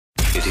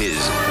It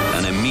is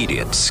an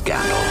immediate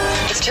scandal.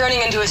 It's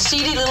turning into a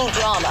seedy little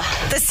drama.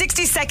 The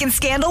 60-second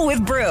scandal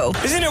with Brew.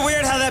 Isn't it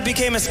weird how that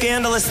became a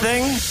scandalous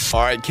thing?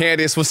 All right,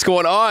 Candace, what's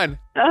going on?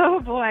 Oh,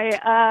 boy.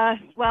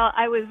 Well,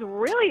 I was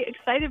really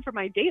excited for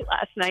my date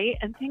last night,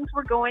 and things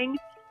were going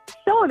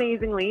so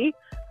amazingly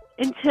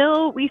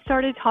until we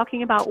started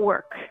talking about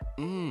work.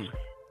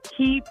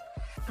 He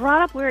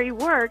brought up where he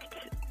worked,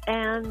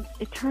 and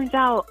it turns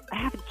out I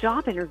have a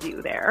job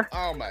interview there.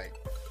 Oh, my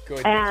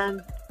goodness.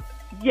 And,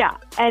 yeah,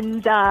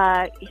 and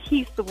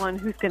he's the one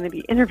who's going to be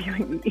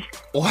interviewing me.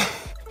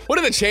 What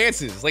are the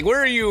chances? Like, what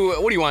are you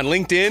on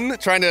LinkedIn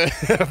trying to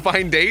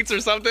find dates or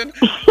something?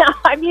 Yeah,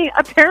 I mean,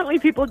 apparently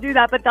people do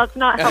that, but that's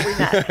not how we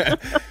met.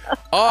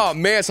 Oh,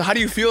 man. So how do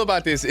you feel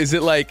about this? Is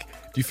it like,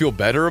 do you feel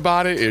better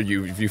about it? Or do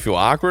you feel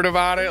awkward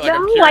about it? Like, No,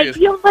 I'm curious. I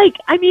feel like,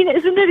 I mean,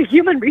 isn't it a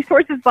human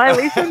resources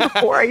violation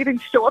before I even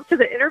show up to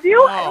the interview?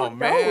 I don't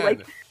know. Man.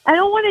 Like, I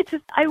don't want it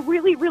to, I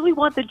really, really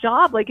want the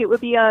job. Like, it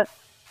would be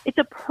it's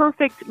a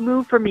perfect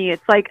move for me.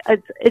 It's like,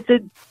 it's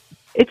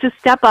a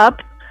step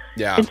up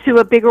into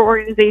a bigger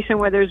organization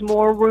where there's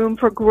more room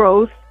for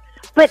growth.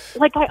 But,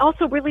 like, I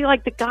also really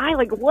like the guy.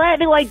 Like, what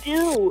do I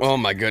do? Oh,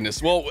 my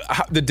goodness. Well,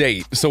 the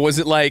date. So was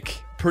it,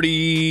 like,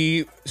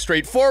 pretty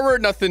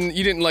straightforward? Nothing,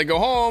 you didn't, like, go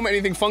home?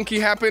 Anything funky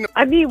happen?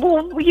 I mean,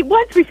 well,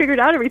 once we figured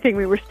out everything,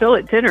 we were still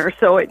at dinner.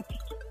 So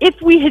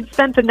if we had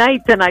spent the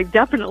night, then I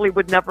definitely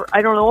would never,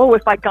 I don't know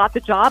if I got the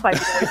job, I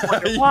would always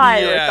wonder why.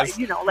 Yes.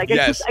 Or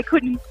if I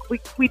couldn't,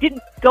 we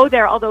didn't go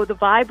there, although the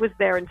vibe was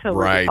there until we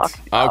were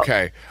talking about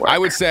Okay. work. I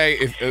would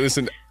say,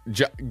 listen,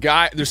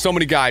 there's so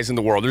many guys in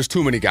the world. There's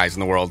too many guys in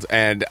the world.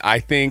 And I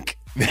think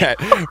that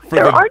it's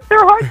hard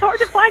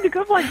to find a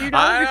good one. You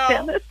don't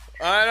understand this?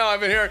 I know, I've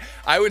been here.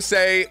 I would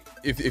say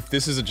if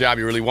this is a job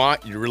you really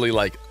want, you really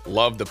like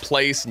love the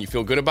place and you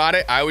feel good about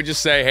it, I would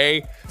just say,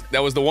 hey,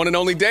 that was the one and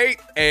only date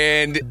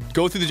and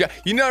go through the job.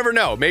 You never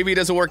know. Maybe it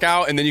doesn't work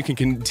out and then you can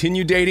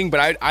continue dating,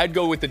 but I'd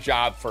go with the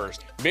job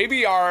first.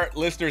 Maybe our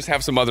listeners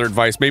have some other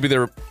advice. Maybe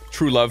they're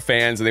true love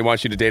fans and they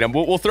want you to date them.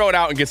 We'll throw it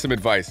out and get some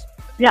advice.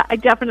 Yeah, I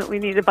definitely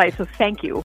need advice, so thank you.